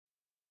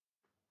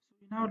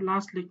In our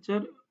last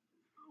lecture,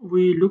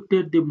 we looked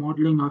at the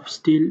modeling of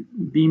steel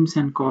beams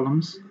and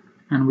columns,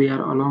 and we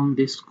are along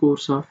this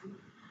course of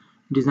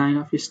design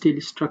of steel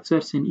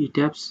structures in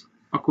ETABS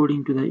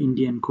according to the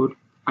Indian Code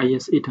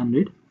IS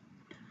 800.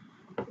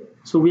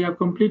 So we have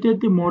completed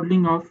the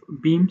modeling of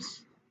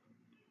beams,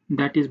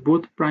 that is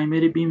both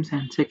primary beams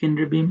and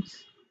secondary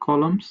beams,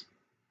 columns,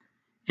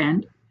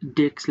 and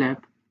deck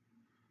slab.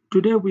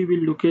 Today we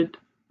will look at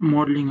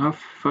modeling of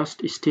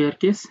first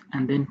staircase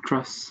and then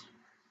truss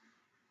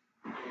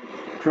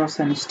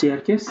and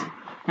staircase,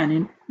 and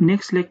in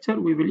next lecture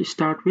we will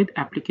start with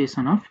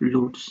application of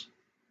loads.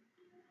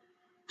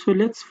 So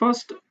let's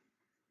first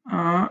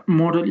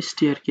model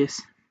staircase.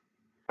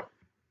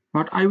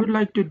 What I would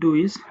like to do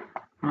is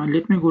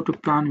let me go to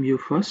plan view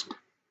first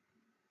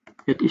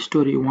at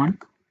story 1.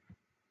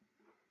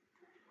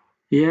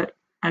 Here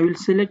I will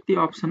select the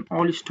option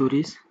all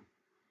stories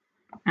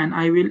and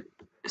I will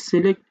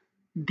select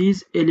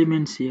these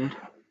elements here.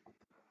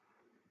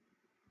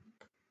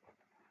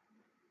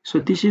 So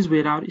this is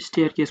where our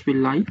staircase will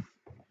lie.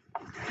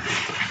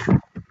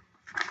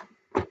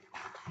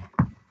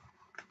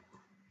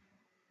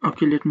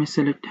 Okay, let me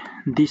select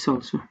this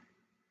also,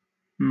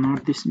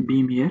 not this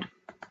beam here.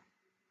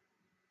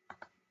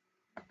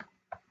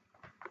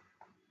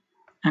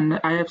 And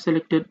I have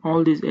selected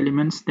all these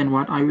elements. Then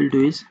what I will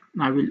do is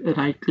I will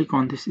right click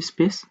on this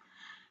space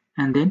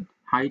and then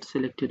hide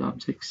selected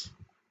objects.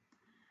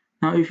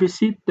 Now if you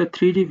see the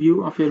 3D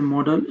view of your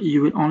model,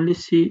 you will only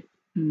see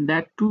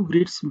that two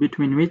grids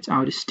between which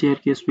our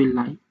staircase will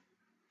lie.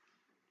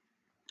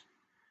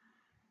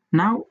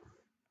 Now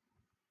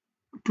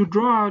to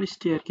draw our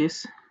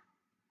staircase,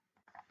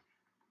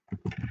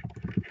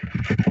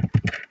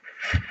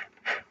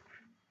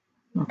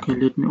 okay,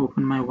 let me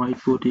open my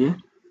whiteboard here.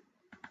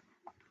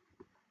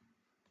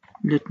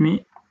 Let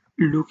me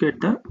look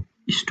at the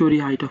story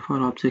height of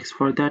our objects.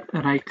 For that,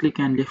 right click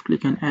and left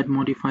click and add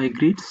modify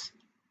grids,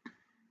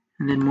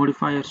 and then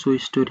modifier show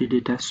story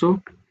data.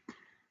 So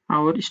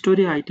our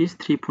story height is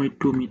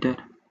 3.2 meter.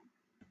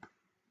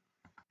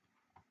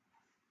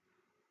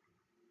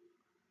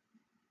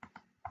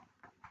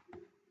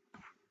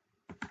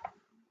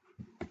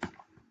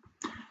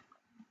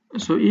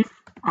 So if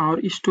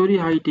our story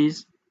height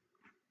is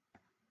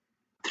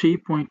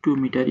 3.2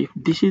 meter, if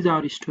this is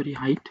our story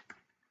height,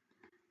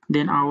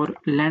 then our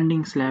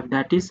landing slab,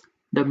 that is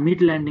the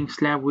mid landing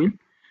slab, will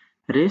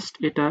rest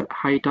at a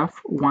height of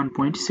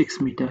 1.6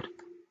 meter.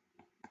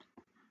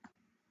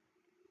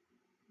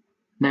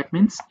 That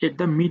means at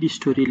the mid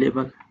story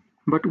level.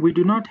 But we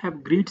do not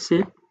have grid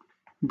set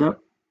the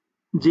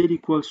z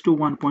equals to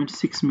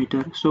 1.6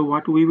 meter. So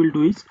what we will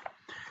do is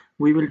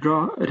we will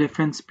draw a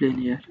reference plane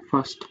here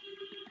first.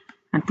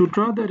 And to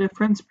draw the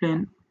reference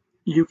plane,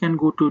 you can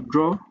go to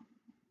draw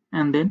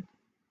and then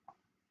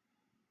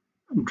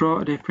draw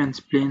reference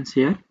planes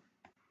here,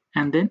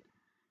 and then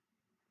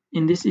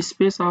in this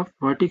space of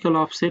vertical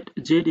offset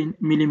z in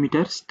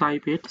millimeters,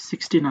 type it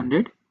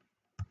 1600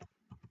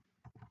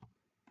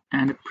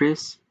 and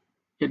press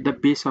at the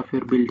base of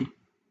your building.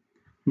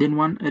 Then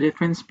one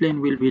reference plane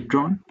will be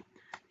drawn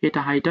at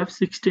a height of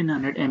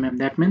 1600 mm,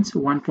 that means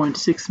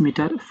 1.6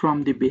 meter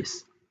from the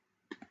base.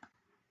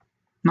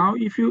 Now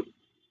if you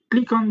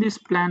click on this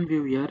plan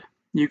view here,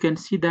 you can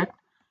see that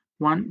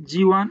one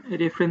G1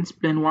 reference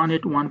plane 1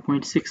 at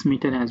 1.6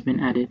 meter has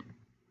been added.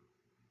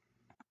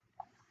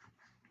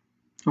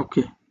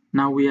 Okay,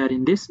 now we are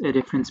in this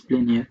reference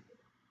plane here.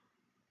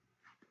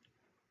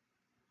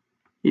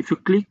 If you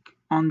click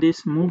on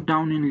this move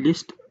down in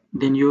list,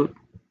 then you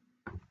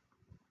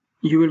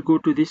will go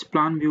to this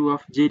plan view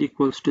of z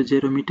equals to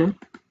 0 meter.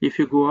 If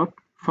you go up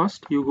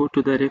first, you go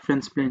to the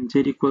reference plane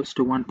z equals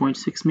to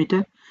 1.6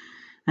 meter,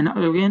 and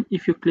again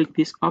if you click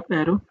this up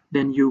arrow,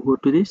 then you go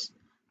to this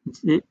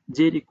z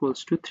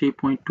equals to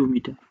 3.2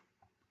 meter.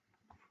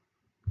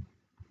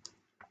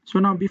 So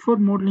now before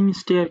modeling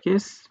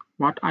staircase,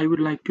 what I would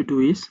like to do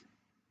is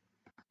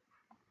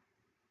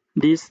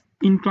these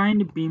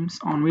inclined beams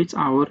on which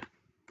our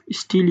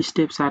steel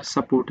steps are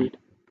supported.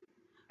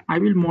 I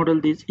will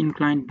model these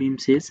inclined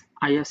beams as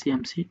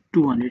ISMC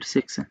 200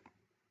 section.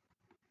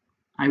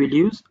 I will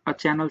use a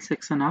channel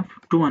section of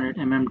 200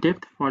 mm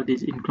depth for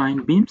these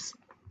inclined beams,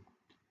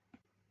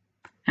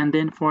 and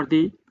then for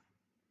this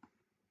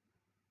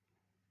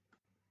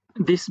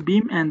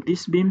beam and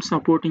this beam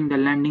supporting the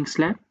landing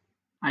slab,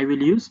 I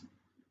will use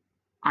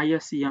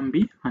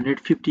ISEMB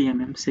 150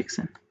 mm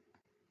section.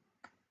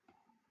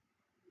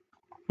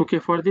 Okay,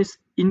 for this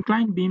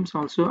inclined beams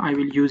also I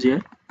will use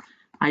here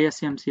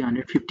ISMC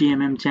 150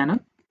 mm channel,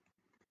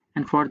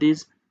 and for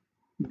these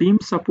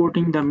beams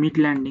supporting the mid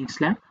landing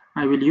slab,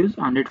 I will use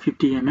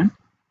 150 mm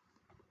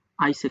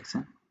I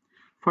section.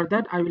 For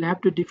that I will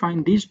have to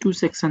define these two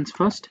sections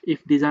first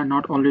if these are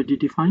not already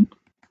defined.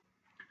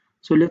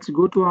 So let's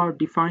go to our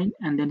define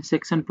and then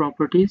section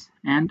properties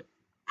and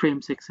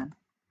frame section.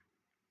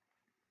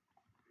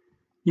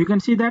 You can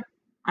see that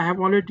I have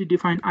already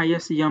defined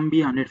ISEMB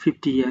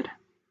 150 here,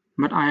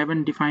 but I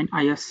haven't defined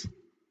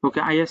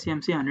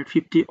ISMC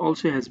 150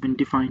 also has been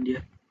defined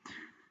here.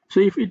 So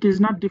if it is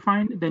not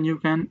defined, then you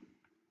can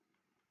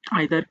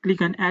Either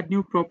click on add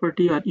new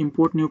property or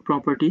import new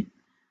property,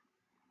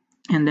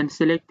 and then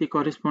select the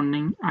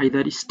corresponding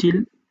either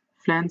steel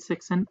flange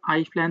section,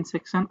 eye flange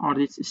section, or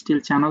this steel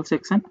channel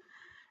section,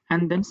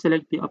 and then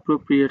select the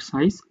appropriate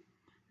size.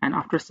 And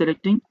after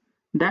selecting,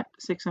 that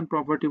section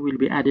property will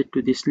be added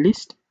to this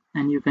list,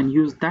 and you can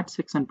use that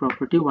section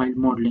property while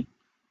modeling.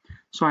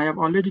 So I have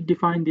already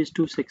defined these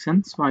two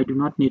sections, so I do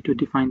not need to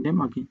define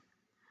them again.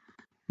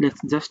 Let's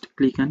just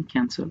click on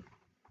cancel.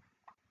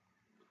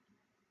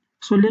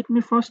 So let me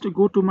first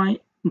go to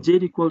my z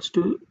equals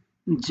to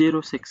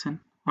 0 section,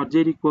 or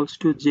z equals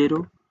to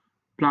 0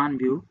 plan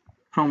view,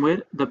 from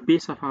where the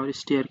base of our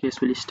staircase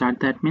will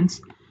start. That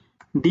means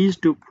these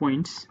 2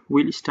 points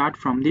will start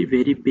from the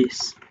very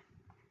base.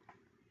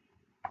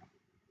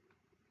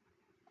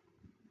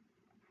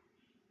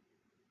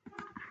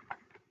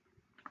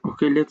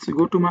 Okay, let's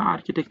go to my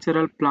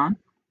architectural plan,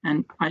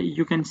 and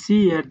you can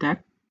see here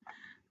that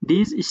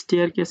these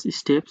staircase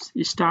steps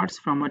starts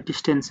from a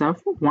distance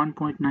of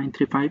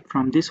 1.935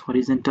 from this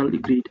horizontal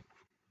grid.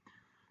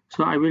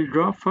 So I will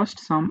draw first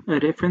some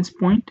reference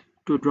point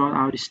to draw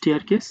our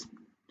staircase,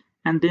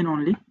 and then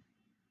only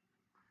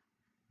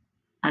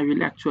I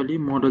will actually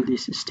model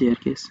this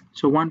staircase.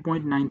 So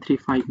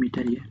 1.935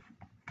 meter here.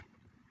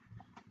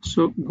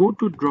 So go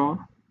to draw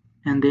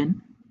and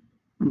then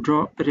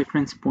draw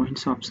reference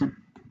points option.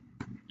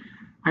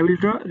 I will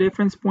draw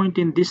reference point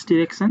in this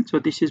direction. So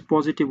this is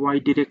positive y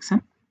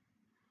direction.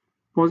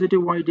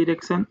 Positive y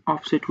direction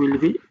offset will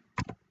be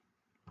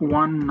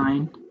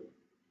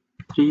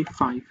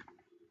 1935.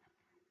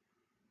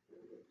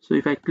 So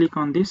if I click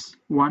on this,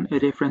 one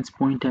reference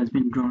point has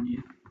been drawn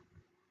here.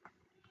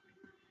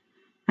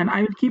 And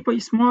I will keep a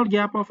small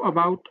gap of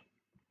about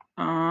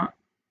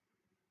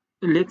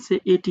let's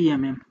say 80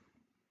 mm,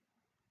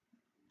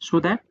 so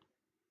that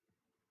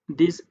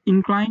these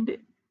inclined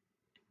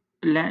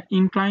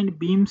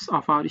beams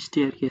of our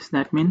staircase,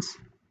 that means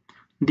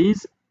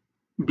these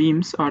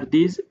beams or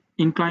these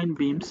inclined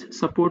beams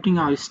supporting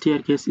our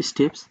staircase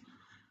steps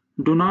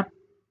do not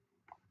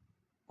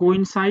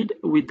coincide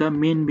with the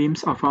main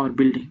beams of our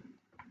building.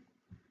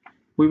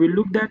 We will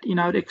look that in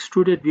our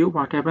extruded view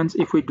what happens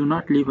if we do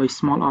not leave a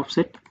small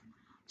offset.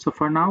 So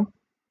for now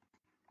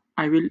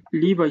I will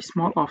leave a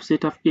small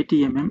offset of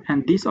 80 mm,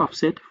 and this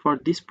offset for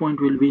this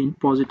point will be in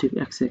positive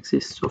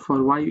x-axis. So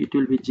for y it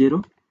will be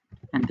 0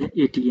 and then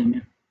 80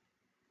 mm.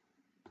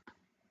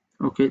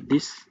 Okay,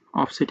 this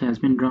offset has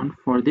been drawn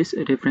for this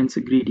reference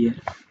grid here.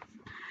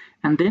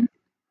 And then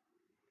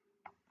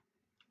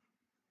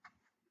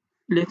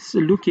let's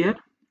look here.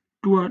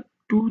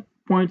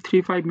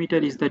 2.35 meter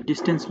is the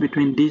distance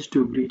between these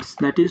two grids,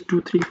 that is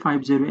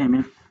 2350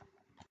 mm.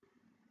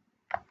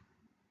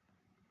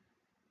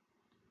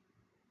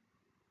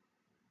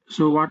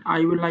 So what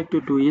I would like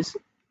to do is,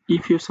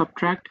 if you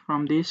subtract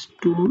from this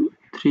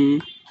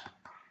 2350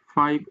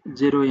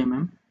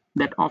 mm,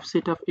 that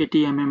offset of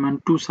 80 mm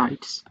on two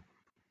sides,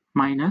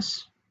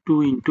 minus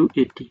 2 into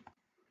 80,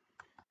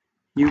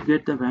 you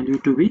get the value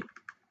to be,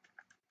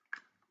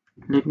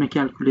 let me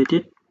calculate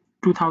it,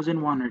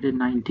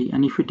 2190.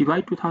 And if you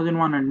divide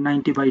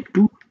 2190 by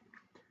 2,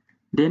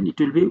 then it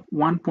will be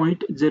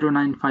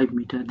 1.095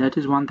 meter, that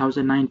is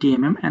 1090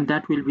 mm, and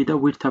that will be the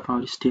width of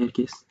our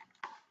staircase.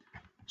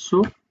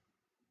 So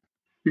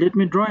let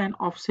me draw an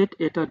offset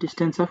at a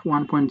distance of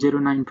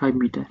 1.095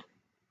 meter.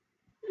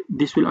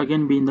 This will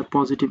again be in the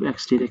positive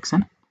x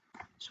direction.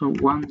 So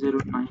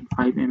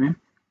 1095 mm,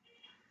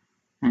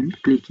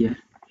 and click here.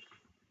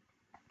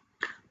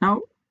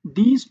 Now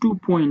these 2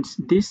 points,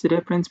 this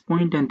reference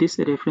point and this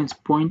reference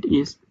point,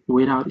 is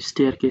where our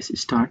staircase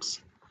starts.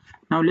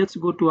 Now let's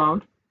go to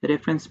our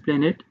reference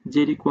plane at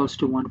z equals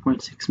to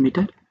 1.6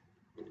 meter.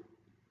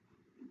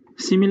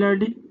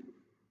 Similarly,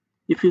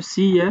 if you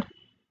see here,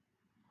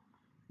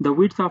 the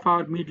width of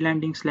our mid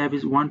landing slab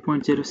is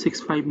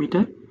 1.065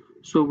 meter.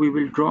 So we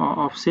will draw an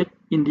offset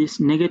in this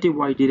negative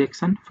y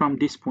direction from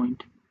this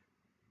point.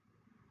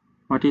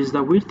 What is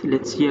the width?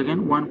 Let's see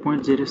again,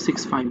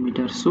 1.065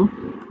 meters. So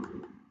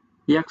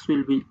x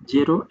will be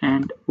 0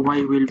 and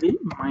y will be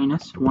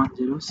minus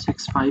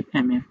 1065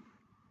 mm.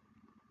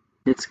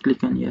 Let's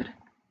click on here.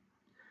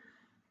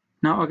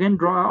 Now again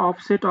draw an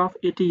offset of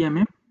 80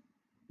 mm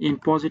in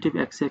positive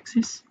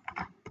x-axis.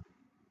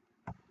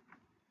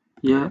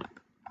 Here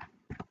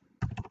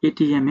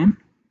 80 mm,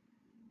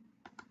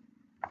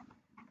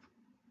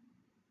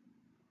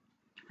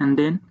 and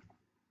then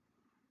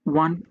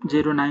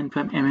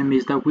 1095 mm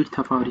is the width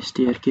of our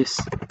staircase.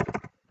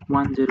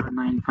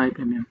 1095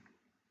 mm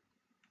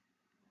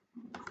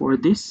for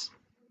this,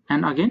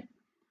 and again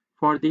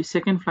for the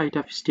second flight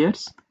of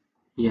stairs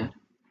here.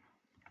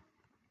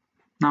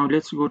 Now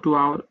let's go to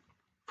our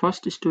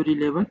first story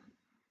level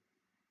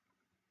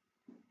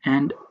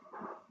and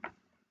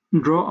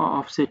draw an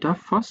offset of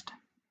first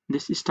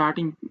this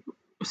starting.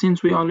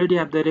 Since we already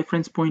have the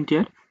reference point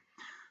here,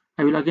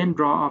 I will again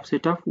draw an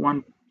offset of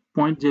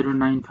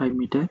 1.095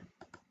 meter.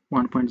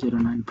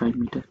 1.095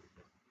 meter.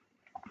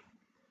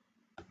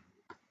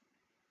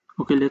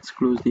 Okay, let's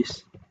close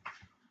this.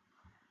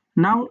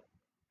 Now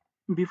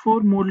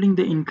before modeling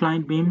the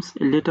inclined beams,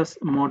 let us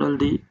model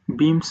the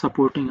beam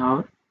supporting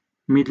our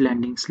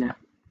mid-landing slab.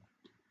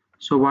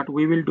 So what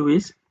we will do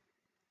is,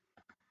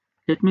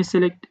 let me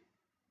select,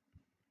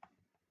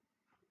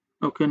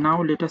 okay,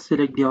 now let us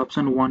select the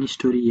option 1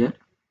 story here.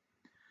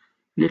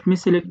 Let me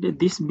select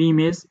this beam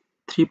is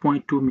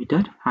 3.2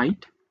 meter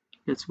height.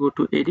 Let's go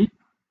to edit,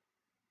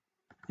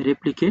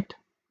 replicate,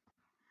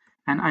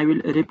 and I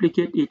will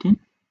replicate it in,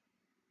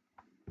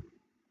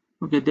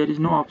 okay, there is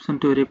no option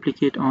to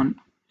replicate on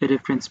a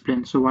reference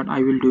plane. So what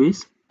I will do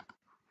is,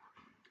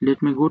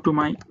 let me go to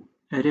my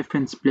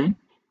reference plane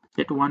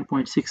at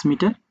 1.6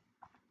 meter.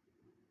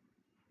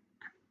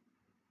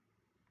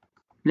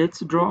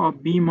 Let's draw a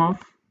beam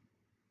of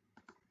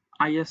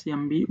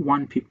ISMB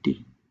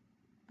 150.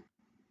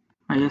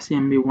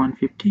 ISMB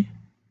 150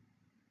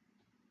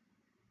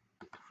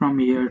 from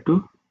here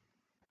to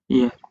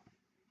here.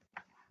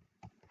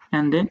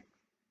 And then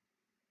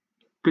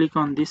click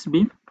on this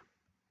beam.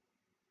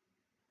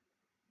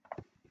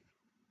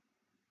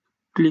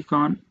 Click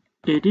on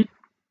edit,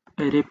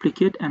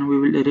 replicate, and we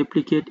will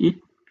replicate it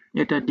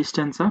at a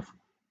distance of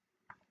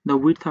the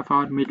width of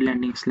our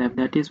mid-landing slab,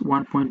 that is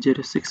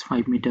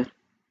 1.065 meter.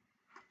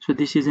 So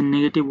this is in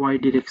negative y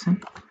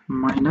direction,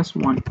 minus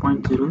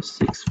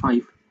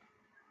 1.065.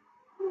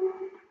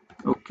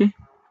 Okay.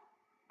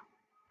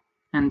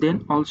 And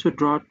then also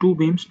draw two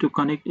beams to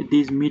connect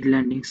these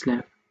mid-landing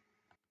slab.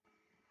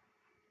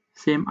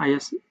 Same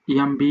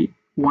ISMB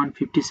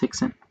 150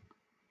 section.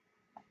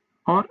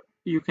 Or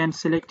you can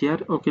select here,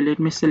 okay, let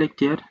me select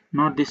here,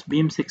 not this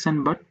beam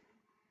section but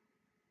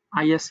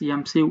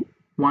ISMC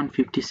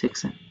 150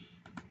 section.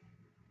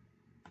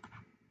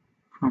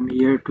 From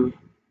here to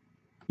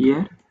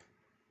here,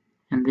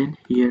 and then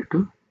here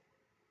to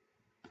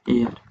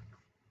here.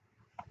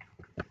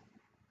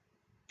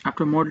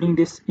 After modeling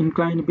this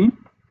inclined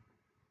beam,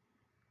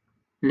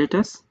 let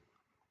us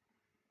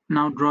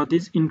now draw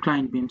these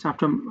inclined beams.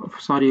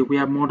 We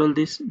have modeled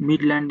this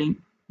mid-landing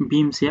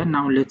beams here.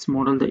 Now let's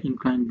model the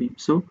inclined beam.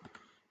 So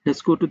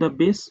let's go to the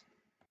base,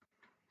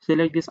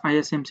 select this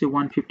ISMC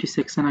 150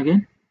 section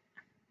again,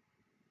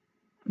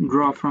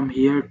 draw from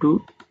here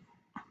to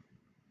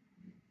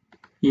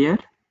here,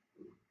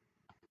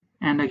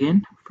 and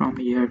again from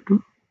here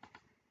to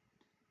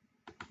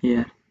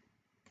here.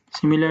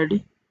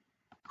 Similarly,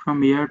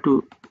 from here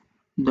to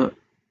the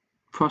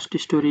first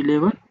story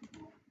level,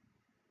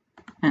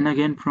 and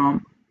again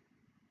from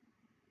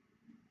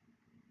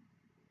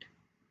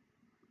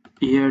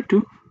here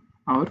to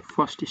our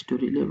first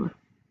story level.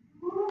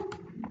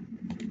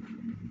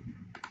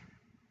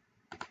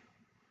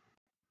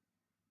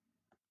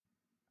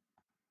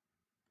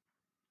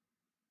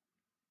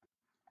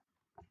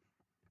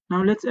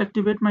 Now let's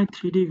activate my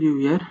 3D view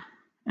here,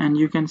 and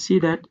you can see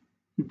that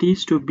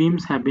these two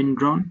beams have been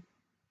drawn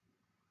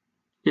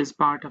as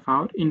part of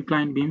our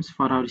inclined beams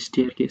for our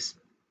staircase.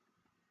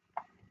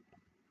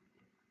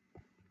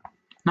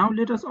 Now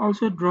let us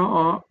also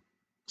draw a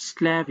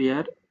slab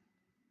here.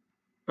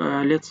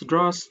 Let's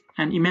draw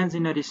an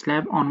imaginary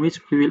slab on which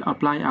we will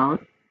apply our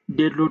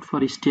dead load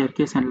for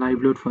staircase and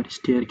live load for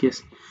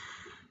staircase.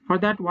 For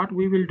that, what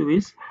we will do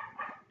is,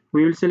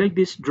 we will select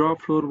this draw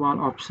floor wall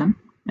option,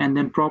 and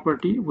then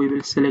property we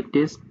will select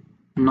this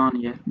none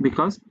here,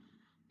 because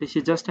this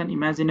is just an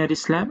imaginary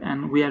slab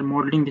and we are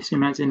modeling this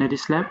imaginary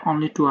slab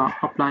only to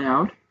apply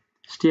our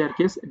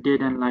staircase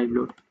dead and live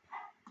load.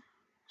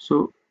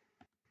 So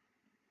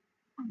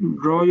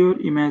draw your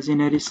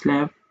imaginary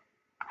slab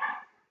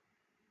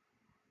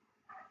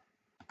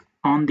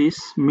on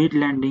this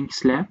mid-landing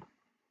slab,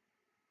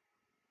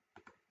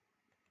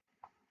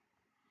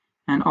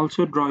 and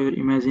also draw your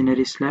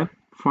imaginary slab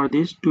for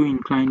these two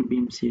inclined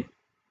beams here.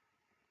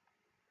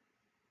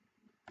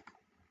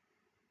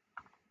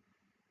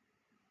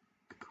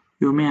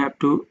 You may have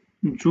to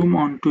zoom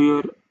onto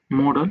your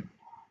model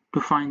to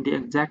find the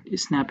exact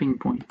snapping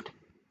point.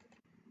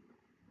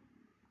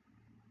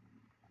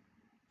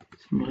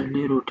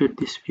 Similarly, rotate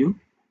this view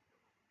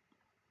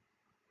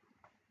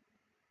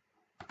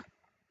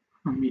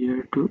from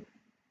here to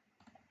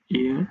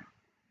here,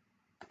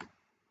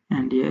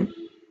 and here,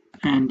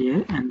 and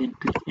here, and then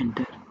click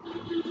enter.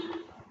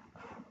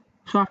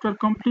 So after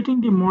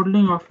completing the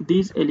modeling of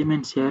these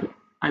elements here,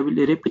 I will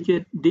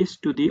replicate this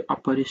to the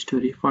upper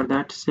story. For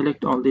that,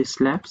 select all these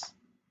slabs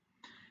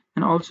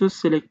and also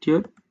select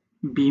your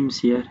beams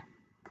here,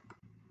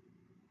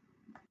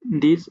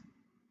 these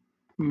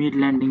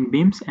mid-landing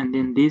beams, and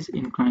then these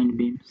inclined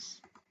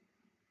beams,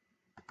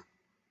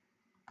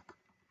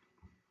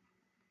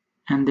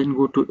 and then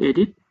go to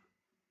edit,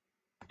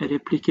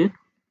 replicate.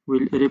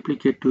 We'll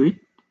replicate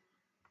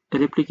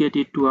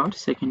it to our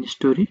second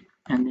story,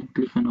 and then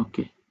click on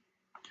OK.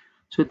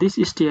 So this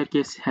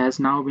staircase has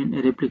now been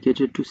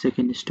replicated to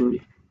second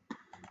story.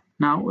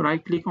 Now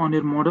right click on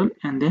your model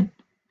and then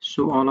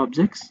show all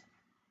objects.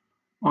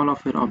 All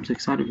of your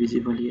objects are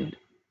visible here.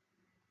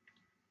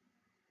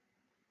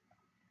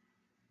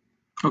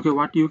 Okay,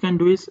 what you can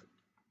do is,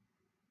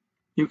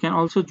 you can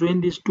also join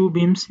these two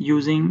beams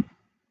using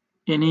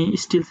any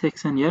steel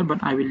section here, but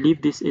I will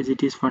leave this as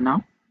it is for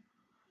now.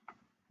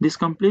 This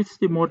completes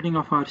the modeling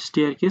of our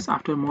staircase.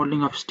 After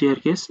modeling of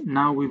staircase,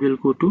 now we will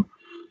go to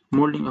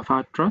modeling of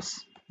our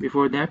truss.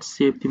 Before that,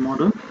 save the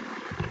model.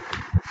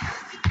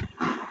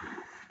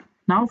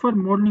 Now for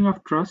modeling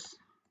of truss,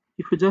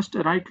 if you just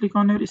right click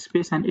on your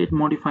space and add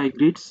modify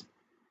grids,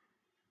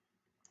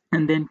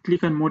 and then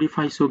click on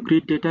modify show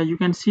grid data, you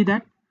can see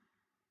that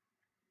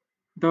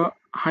the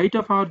height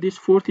of our this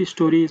fourth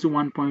story is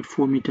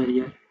 1.4 meter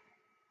here.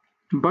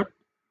 But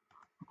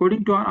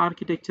according to our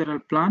architectural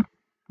plan,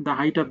 the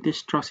height of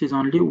this truss is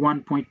only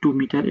 1.2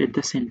 meter at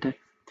the center.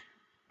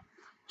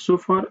 So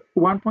for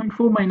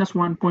 1.4 minus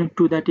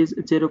 1.2, that is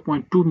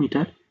 0.2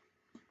 meter,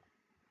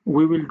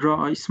 we will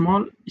draw a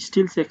small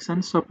steel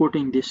section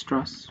supporting this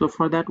truss. So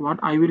for that, what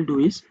I will do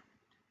is,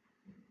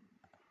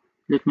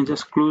 let me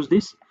just close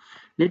this.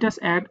 Let us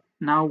add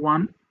now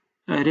one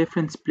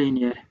reference plane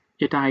here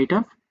at a height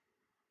of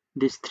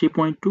this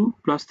 3.2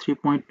 plus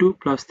 3.2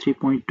 plus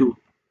 3.2.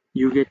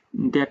 You get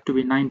that to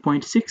be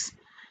 9.6,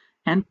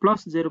 and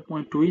plus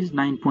 0.2 is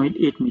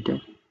 9.8 meter.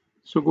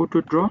 So go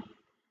to draw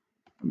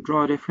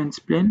reference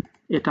plane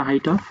at a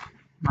height of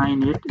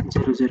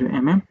 9800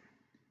 mm,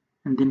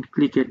 and then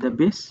click at the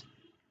base.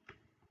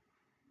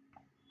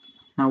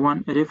 Now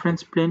one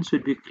reference plane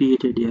should be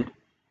created here.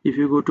 If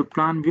you go to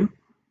plan view,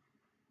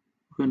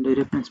 when the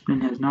reference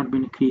plane has not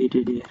been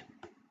created here,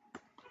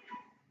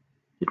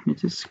 let me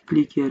just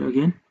click here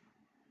again.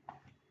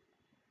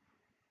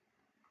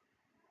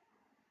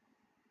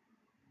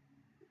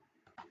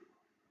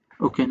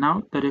 Okay,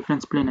 now the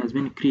reference plane has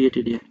been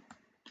created here.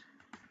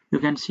 You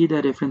can see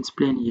the reference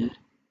plane here.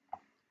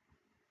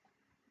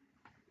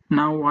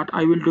 Now what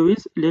I will do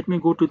is, let me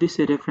go to this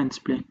reference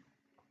plane.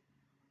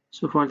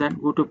 So for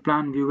that, go to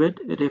plan view at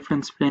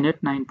reference plane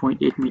at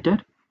 9.8 meter,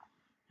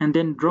 and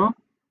then draw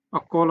a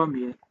column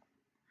here.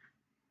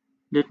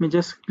 Let me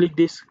just click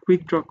this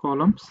quick draw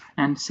columns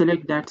and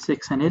select that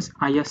section as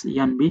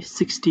ISNB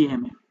 60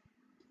 mm.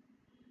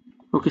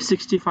 Okay,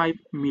 65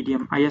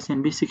 medium,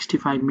 ISNB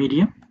 65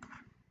 medium,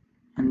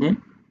 and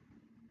then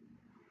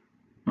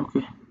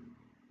okay,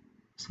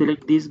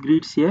 select these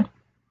grids here.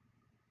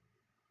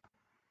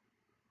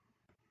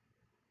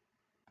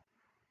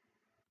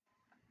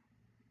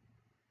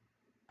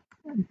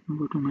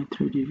 Go to my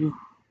 3D view.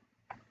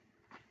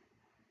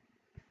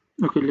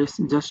 Okay, let's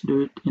just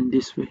do it in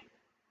this way.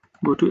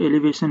 Go to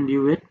elevation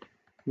view at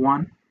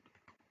 1,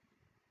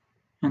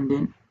 and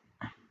then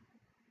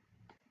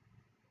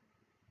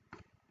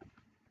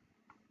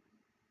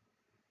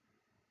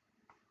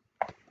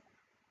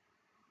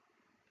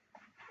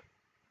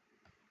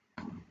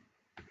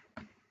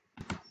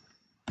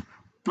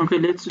okay,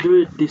 let's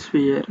do it this way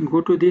here. Go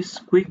to this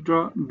quick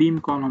draw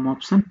beam column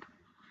option,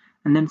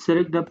 and then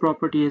select the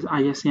property as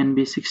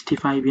ISNB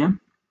 65 mm,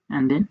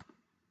 and then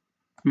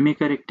make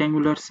a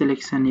rectangular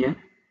selection here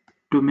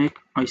to make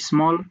a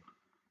small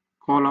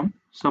column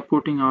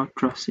supporting our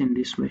truss in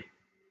this way.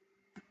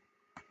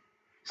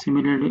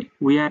 Similarly,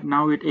 we are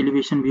now at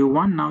elevation view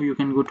 1. Now you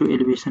can go to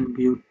elevation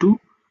view 2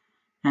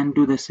 and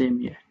do the same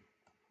here.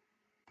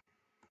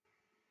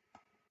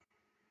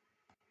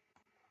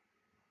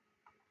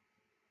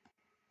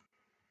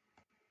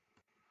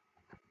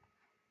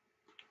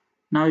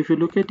 Now if you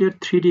look at your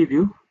 3D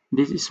view,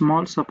 these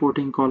small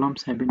supporting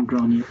columns have been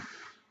drawn here.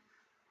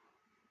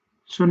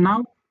 So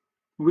now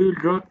we will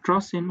draw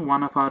truss in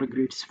one of our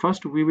grids.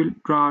 First we will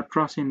draw a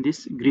truss in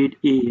this grid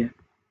A here.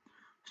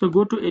 So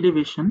go to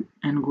elevation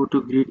and go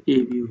to grid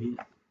A view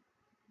here.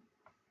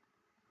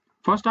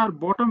 First our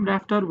bottom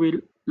rafter will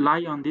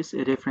lie on this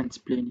reference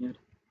plane here.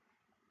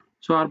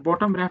 So our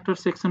bottom rafter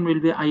section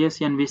will be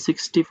ISNV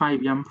 65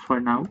 mm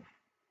for now,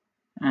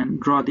 and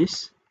draw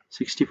this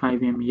 65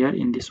 mm here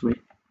in this way.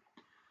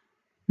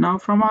 Now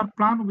from our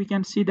plan we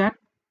can see that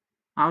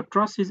our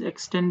truss is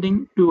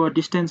extending to a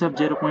distance of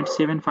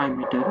 0.75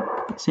 meter,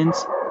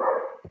 since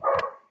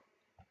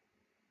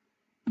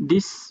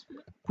this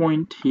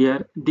point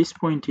here,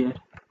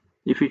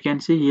 if you can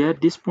see here,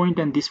 this point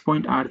and this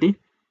point are the,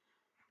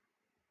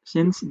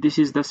 since this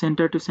is the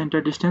center to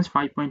center distance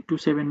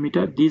 5.27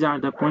 meter, these are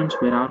the points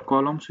where our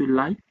columns will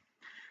lie,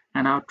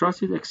 and our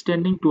truss is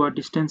extending to a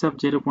distance of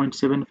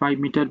 0.75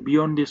 meter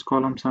beyond these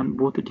columns on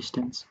both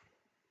distance.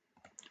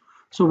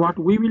 So what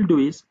we will do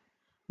is,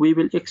 we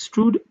will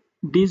extrude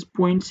these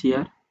points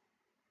here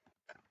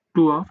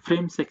to a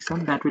frame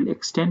section that will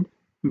extend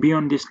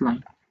beyond this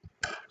line.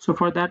 So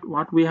for that,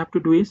 what we have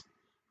to do is,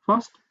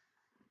 first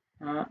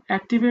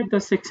activate the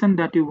section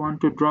that you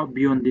want to draw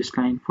beyond this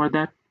line. For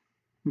that,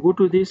 go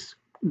to this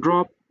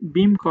draw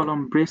beam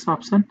column brace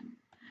option,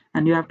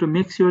 and you have to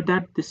make sure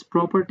that this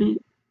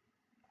property,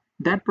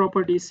 that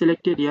property is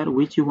selected here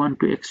which you want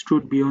to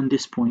extrude beyond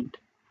this point.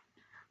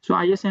 So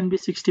ISNB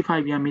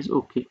 65 mm is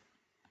okay,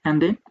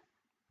 and then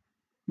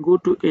go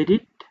to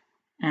edit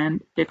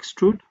and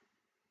extrude,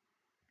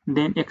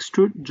 then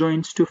extrude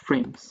joints to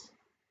frames.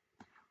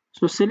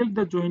 So select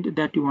the joint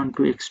that you want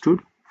to extrude.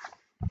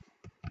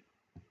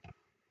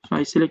 So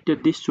I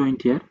selected this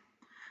joint here.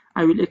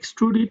 I will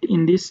extrude it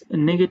in this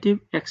negative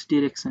x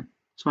direction,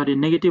 sorry,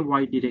 negative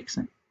y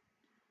direction,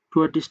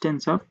 to a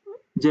distance of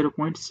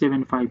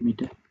 0.75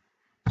 meter.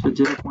 So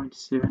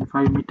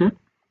 0.75 meter.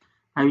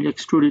 I will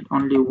extrude it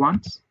only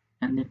once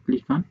and then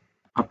click on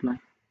apply.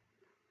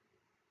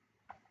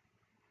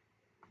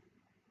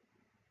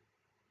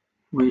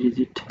 Where is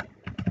it?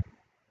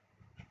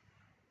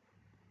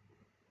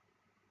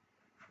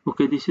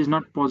 Okay, this is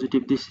not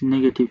positive, this is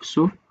negative.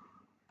 So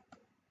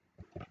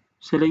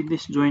select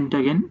this joint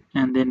again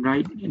and then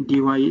write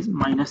dy is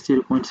minus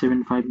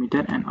 0.75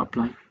 meter and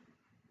apply.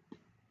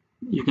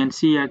 You can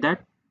see here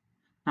that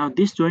now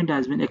this joint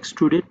has been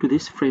extruded to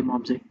this frame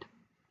object.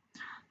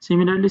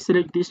 Similarly,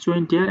 select this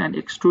joint here and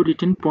extrude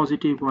it in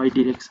positive y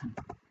direction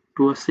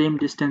to a same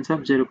distance of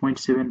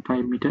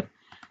 0.75 meter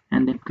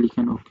and then click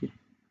on OK.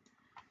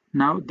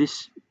 Now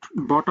this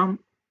bottom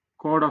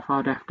chord of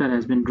our rafter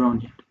has been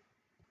drawn here.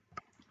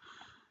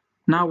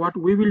 Now what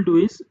we will do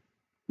is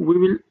we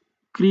will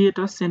create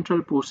a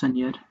central portion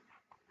here,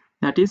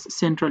 that is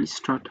central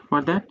strut.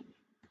 For that,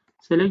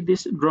 select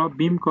this draw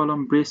beam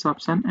column brace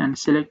option and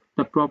select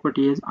the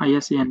property as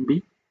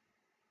ISNB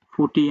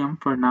 40M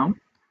for now.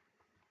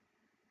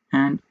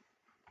 And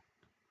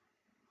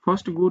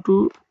first go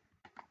to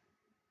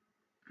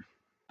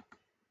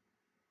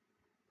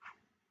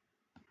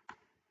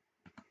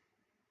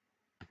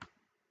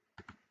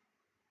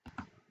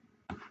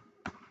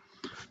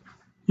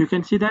you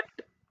can see that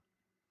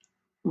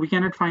we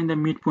cannot find the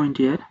midpoint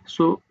here,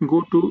 so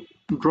go to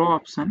draw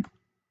option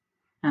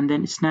and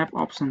then snap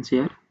options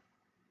here,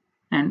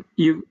 and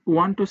you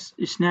want to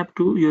snap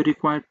to your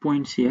required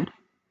points here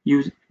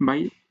use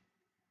by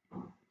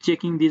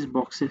checking these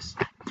boxes.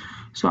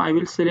 So I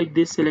will select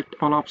this select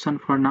all option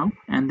for now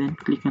and then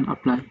click on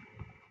apply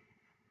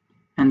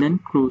and then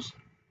close.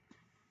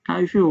 Now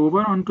if you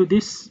hover onto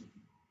this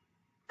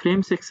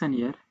frame section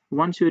here,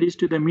 once you reach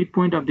to the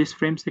midpoint of this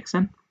frame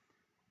section,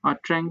 a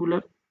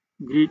triangular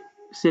grid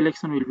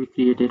selection will be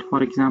created.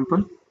 For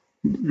example,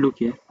 look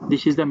here,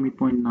 this is the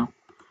midpoint. Now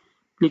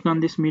click on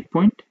this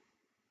midpoint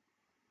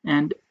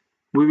and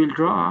we will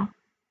draw a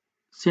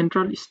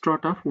central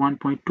strut of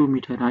 1.2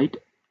 meter right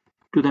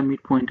to the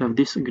midpoint of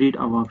this grid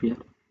above here.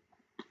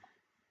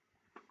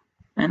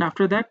 And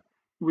after that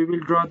we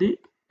will draw the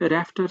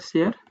rafters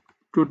here.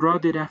 To draw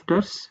the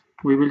rafters,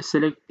 we will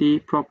select the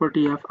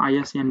property of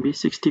ISNB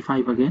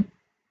 65 again,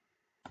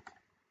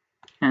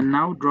 and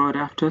now draw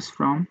rafters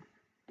from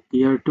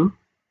here to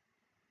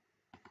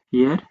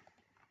here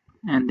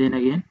and then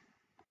again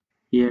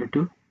here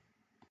to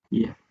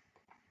here.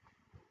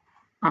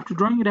 After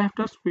drawing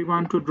rafters, we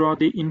want to draw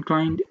the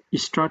inclined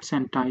struts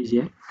and ties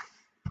here.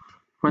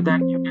 For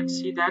that, you can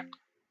see that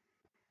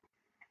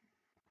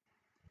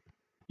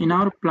in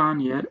our plan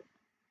here,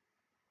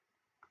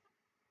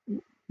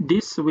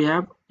 this we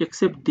have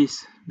except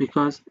this,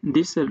 because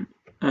this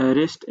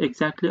rests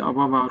exactly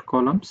above our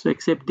column. So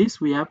except this,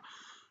 we have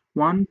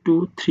 1,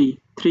 2,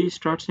 3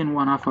 struts in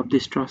one half of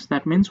this truss.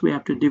 That means we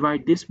have to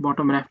divide this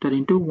bottom rafter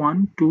into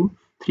 1, 2,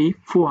 3,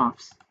 4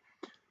 halves.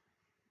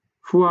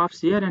 4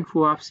 halves here and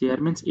 4 halves here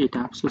means 8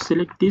 halves. So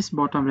select this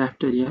bottom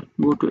rafter here,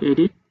 go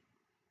to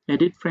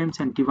edit frames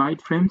and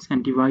divide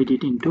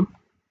it into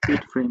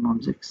 8 frame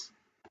objects.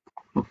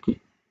 Okay.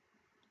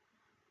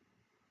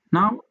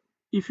 Now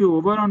if you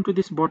hover onto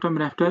this bottom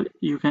rafter,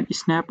 you can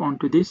snap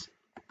onto this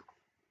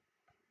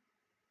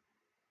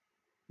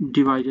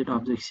divided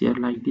objects here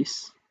like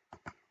this.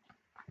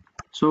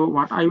 So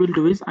what I will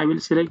do is I will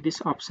select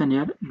this option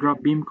here, draw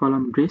beam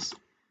column brace,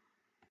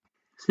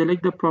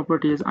 select the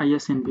property as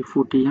ISNB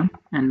 40M,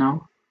 and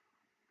now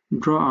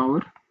draw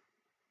our,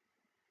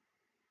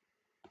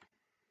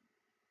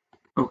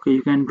 okay,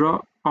 you can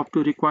draw up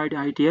to required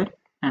height here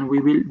and we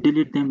will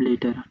delete them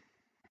later.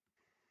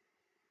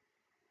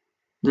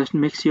 Just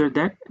make sure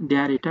that they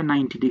are at a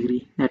 90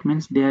 degree, that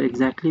means they are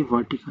exactly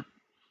vertical.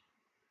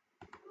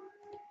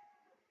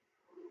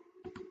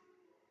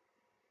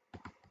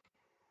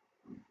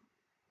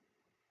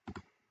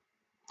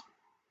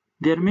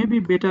 There may be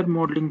better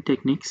modeling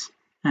techniques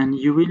and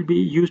you will be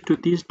used to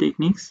these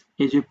techniques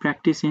as you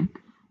practice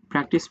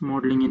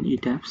modeling in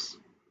ETABS.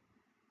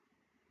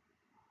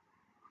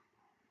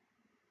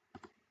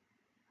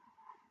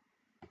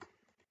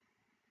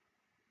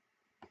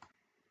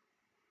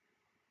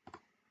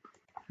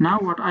 Now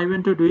what I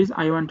want to do is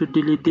I want to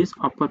delete these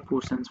upper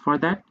portions. For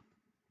that,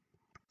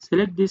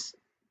 select this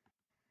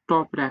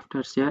top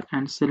rafters here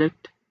and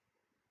select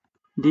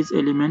these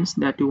elements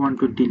that you want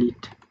to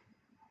delete,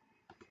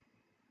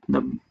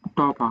 the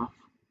top half.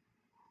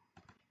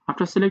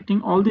 After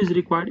selecting all these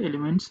required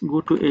elements,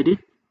 go to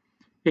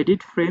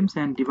edit frames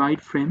and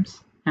divide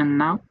frames, and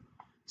now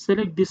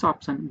select this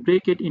option,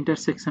 break at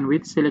intersection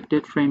with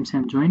selected frames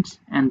and joints,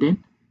 and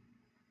then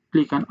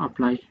click on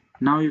apply.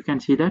 Now you can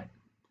see that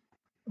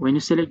when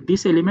you select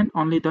this element,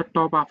 only the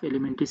top half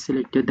element is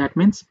selected. That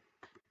means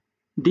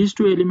these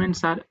two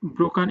elements are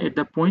broken at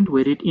the point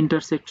where it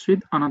intersects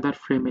with another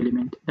frame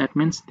element. That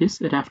means this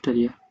rafter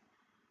here.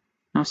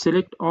 Now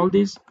select all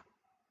these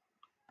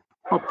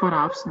upper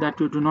halves that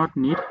you do not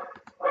need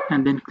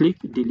and then click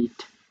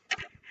delete.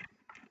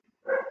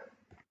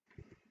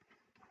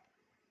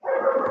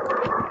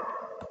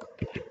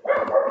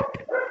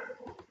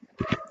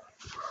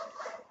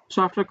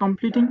 So after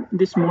completing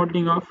this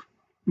modeling of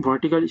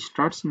vertical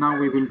struts, now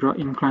we will draw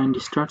inclined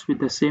struts with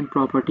the same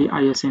property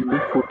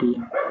ISMB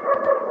 40M.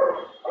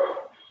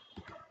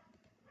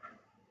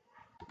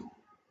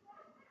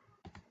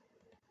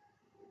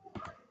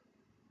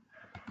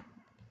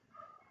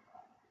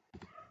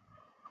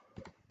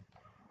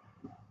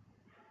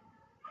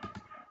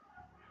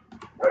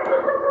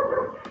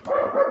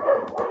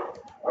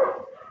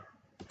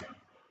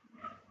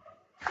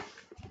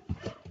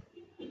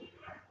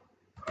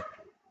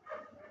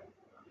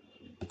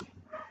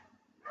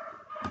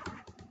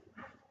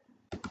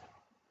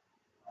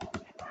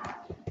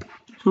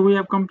 So we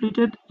have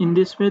completed in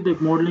this way the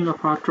modeling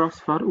of our truss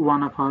for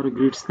one of our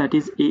grids, that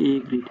is AA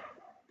grid.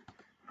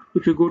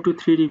 If you go to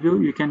 3D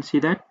view, you can see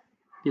that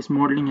this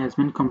modeling has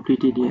been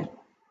completed here.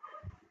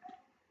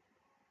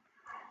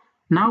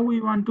 Now we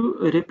want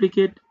to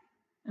replicate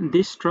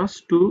this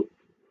truss to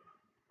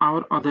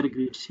our other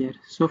grids here.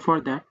 So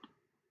for that,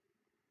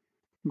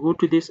 go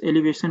to this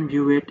elevation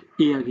view at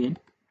A again.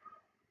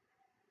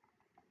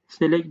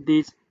 Select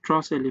these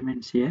truss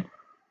elements here.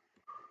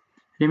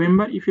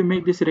 Remember, if you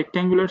make this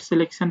rectangular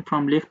selection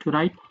from left to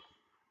right,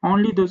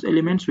 only those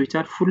elements which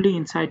are fully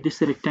inside this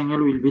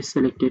rectangle will be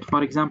selected.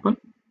 For example,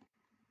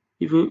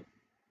 if you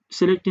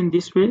select in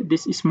this way,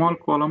 these small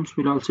columns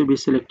will also be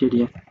selected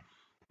here.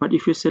 But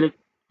if you select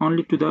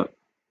only to the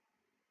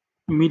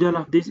middle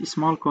of these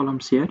small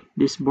columns here,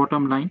 this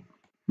bottom line,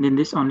 then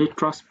this only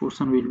truss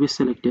portion will be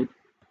selected.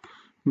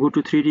 Go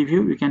to 3D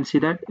view, you can see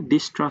that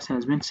this truss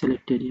has been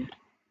selected here.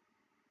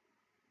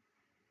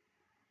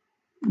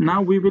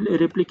 Now we will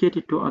replicate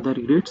it to other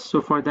grids.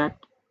 So for that,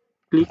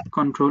 click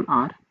Ctrl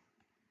R.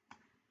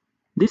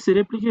 This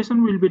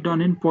replication will be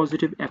done in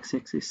positive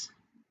x-axis.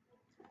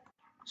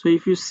 So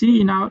if you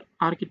see in our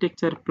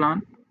architecture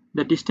plan,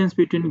 the distance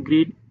between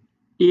grid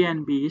A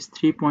and B is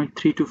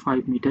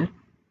 3.325 meter.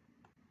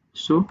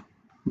 So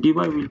dy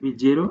will be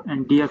 0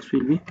 and dx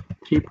will be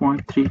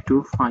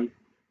 3.325,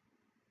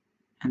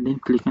 and then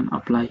click on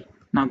apply.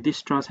 Now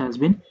this truss has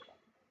been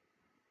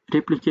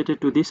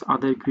replicated to this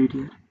other grid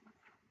here.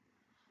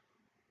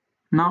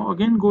 Now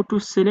again go to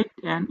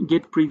select and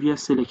get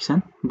previous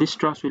selection. This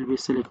truss will be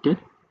selected.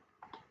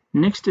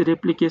 Next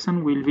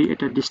replication will be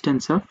at a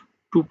distance of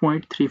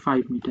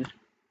 2.35 meter.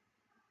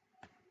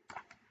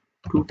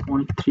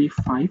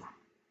 2.35.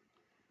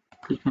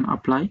 Click on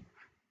apply.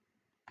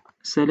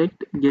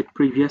 Select get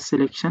previous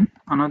selection.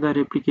 Another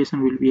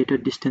replication will be at a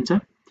distance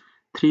of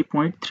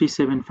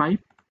 3.375.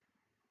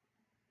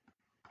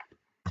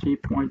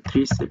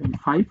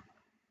 3.375.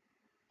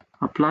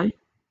 Apply.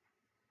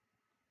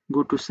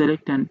 Go to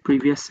select and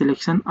previous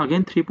selection,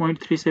 again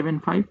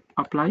 3.375,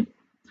 apply,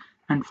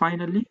 and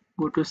finally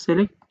go to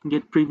select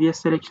get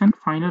previous selection,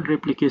 final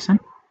replication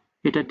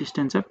at a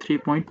distance of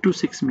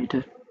 3.26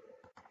 meter.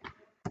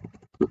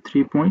 So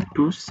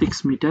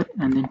 3.26 meter,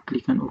 and then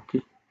click on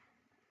OK.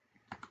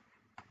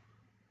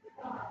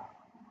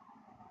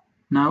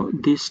 Now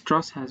this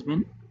truss has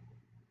been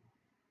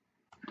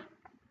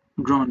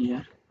drawn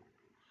here.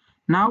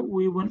 Now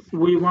we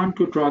want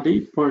to draw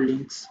the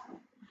purlins.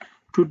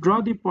 To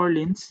draw the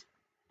purlins,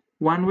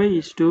 one way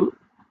is to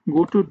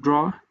go to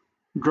draw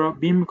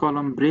beam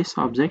column brace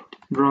object,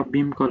 draw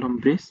beam column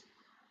brace.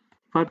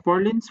 For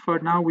purlins, for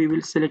now we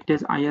will select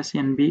as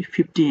ISMB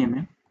 50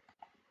 mm,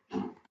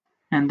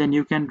 and then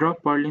you can draw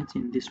purlins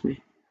in this way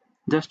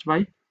just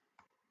by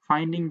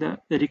finding the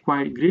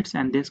required grids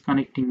and then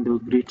connecting the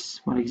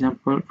grids. For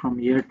example, from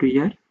here to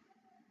here,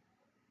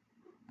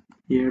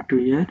 here to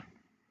here,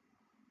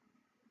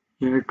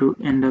 here to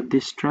end of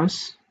this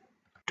truss,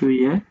 to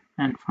here,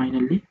 and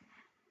finally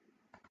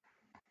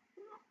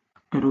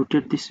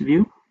rotate this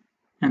view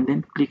and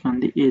then click on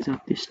the edge of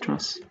this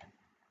truss.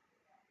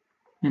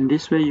 In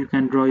this way you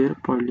can draw your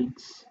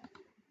purlins.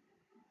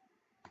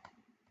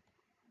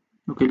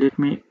 Okay, let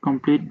me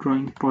complete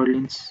drawing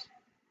purlins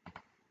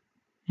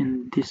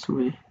in this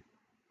way.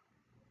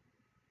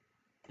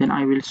 Then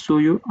I will show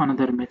you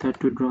another method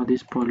to draw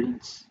these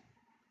purlins.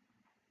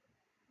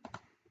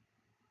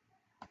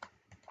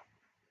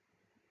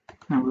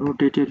 Now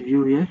rotated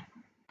view here.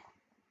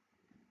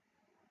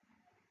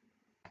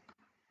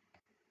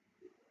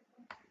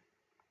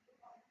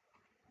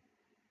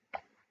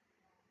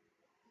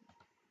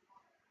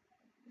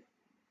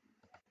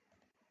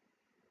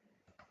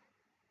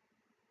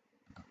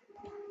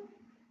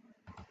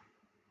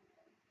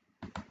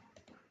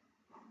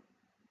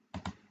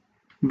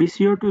 Be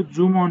sure to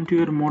zoom onto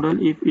your model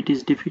if it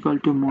is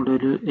difficult to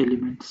model your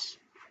elements,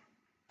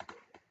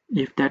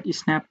 if that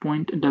snap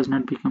point does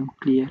not become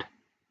clear.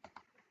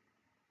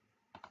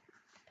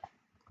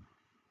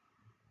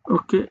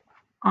 Okay,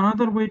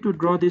 another way to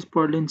draw these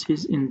purlins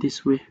is in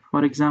this way.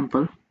 For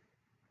example,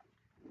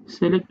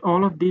 select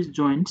all of these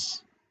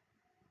joints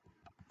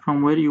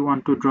from where you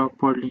want to draw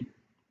purlin.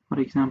 For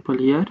example,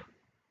 here,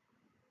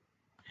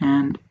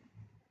 and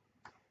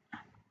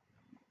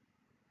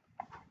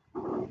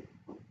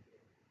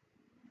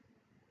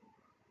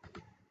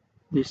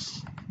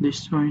this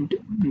joint,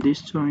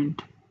 this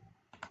joint,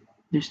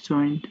 this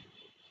joint,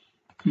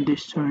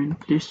 this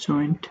joint, this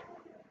joint,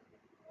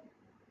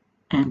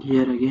 and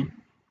here again,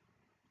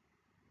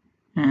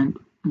 and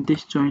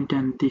this joint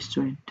and this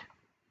joint.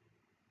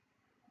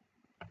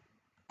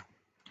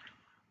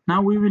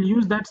 Now we will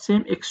use that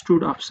same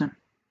extrude option.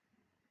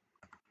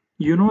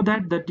 You know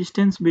that the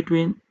distance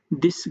between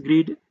this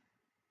grid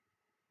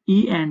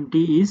E and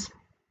D is,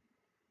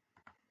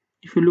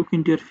 if you look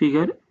into your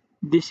figure,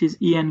 this is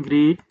E and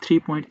grid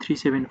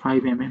 3.375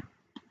 mm,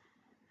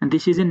 and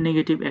this is in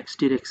negative x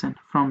direction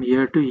from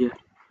here to here.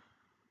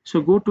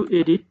 So go to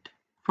edit,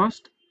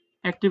 first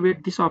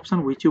activate this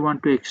option which you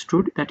want to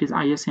extrude, that is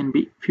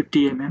ISNB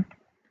 50 mm.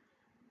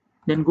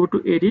 Then go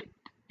to edit,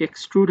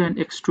 extrude and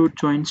extrude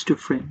joints to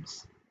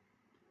frames.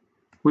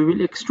 We will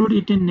extrude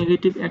it in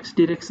negative x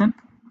direction,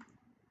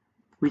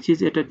 which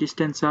is at a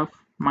distance of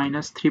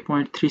minus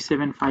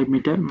 3.375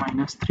 meter,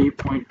 minus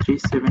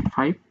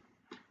 3.375.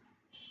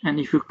 And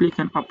if you click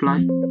on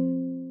apply,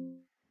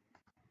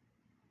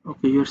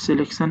 okay, your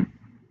selection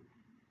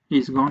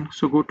is gone.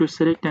 So go to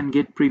select and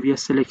get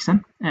previous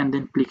selection and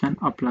then click on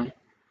apply.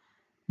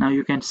 Now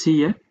you can see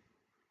here,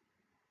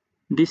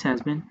 this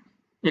has been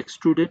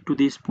extruded to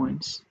these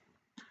points.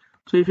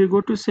 So if you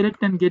go to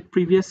select and get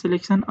previous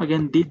selection,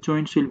 again these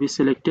joints will be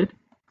selected.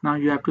 Now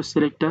you have to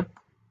select a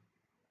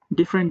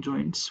different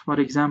joints. For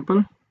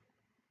example,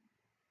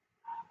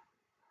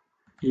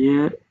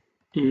 here,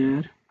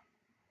 here,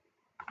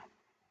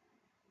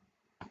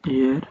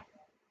 here,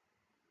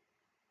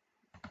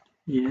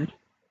 here,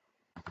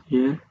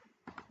 here,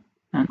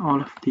 and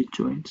all of these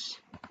joints.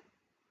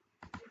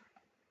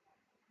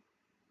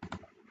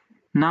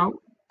 Now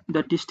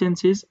the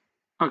distance is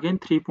again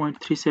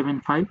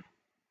 3.375,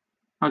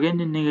 again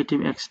in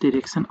negative x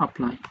direction,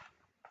 apply,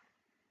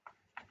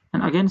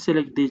 and again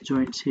select these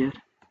joints here.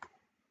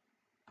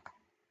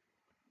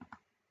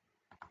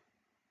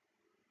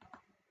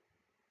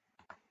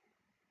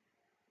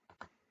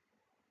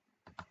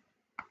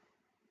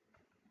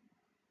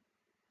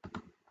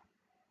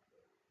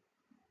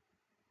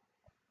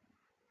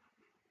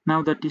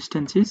 Now the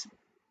distance is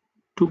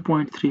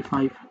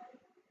 2.35,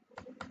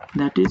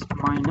 that is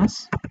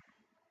minus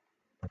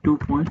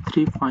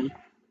 2.35,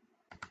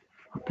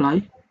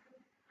 apply,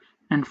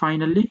 and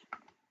finally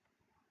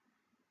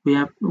we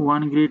have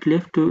one grid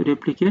left to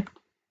replicate.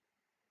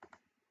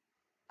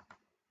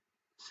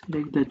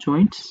 Select the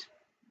joints,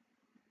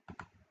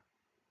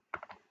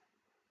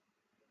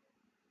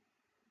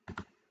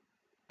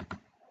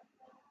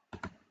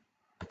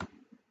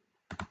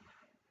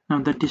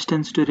 now the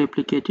distance to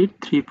replicate it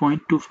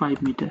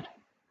 3.25 meter,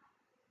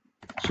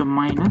 so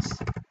minus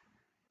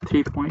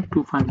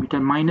 3.25 meter,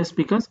 minus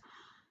because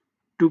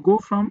to go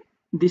from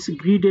this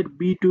grid at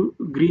B to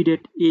grid at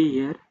A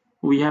here,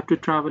 we have to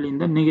travel in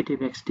the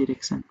negative x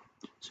direction.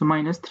 So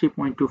minus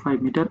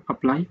 3.25 meter,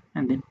 apply,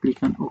 and then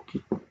click on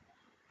OK.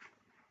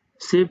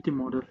 Save the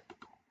model.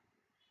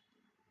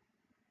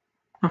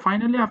 Now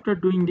finally, after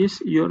doing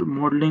this, your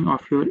modeling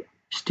of your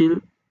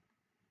steel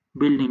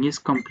building is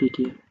complete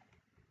here.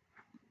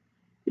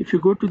 If you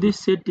go to this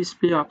set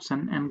display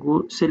option and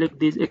go select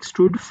these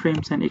extrude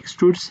frames and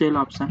extrude cell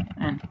option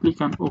and click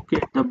on OK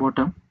at the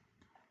bottom,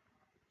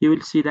 you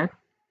will see that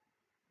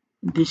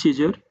this is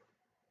your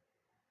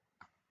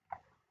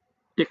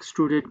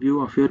extruded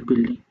view of your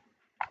building.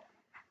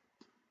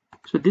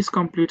 So this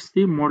completes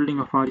the modeling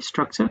of our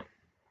structure.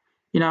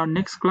 In our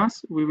next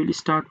class, we will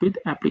start with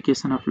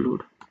application of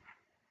load.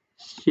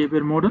 Save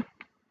your model.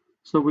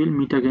 So we'll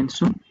meet again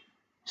soon.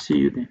 See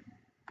you then.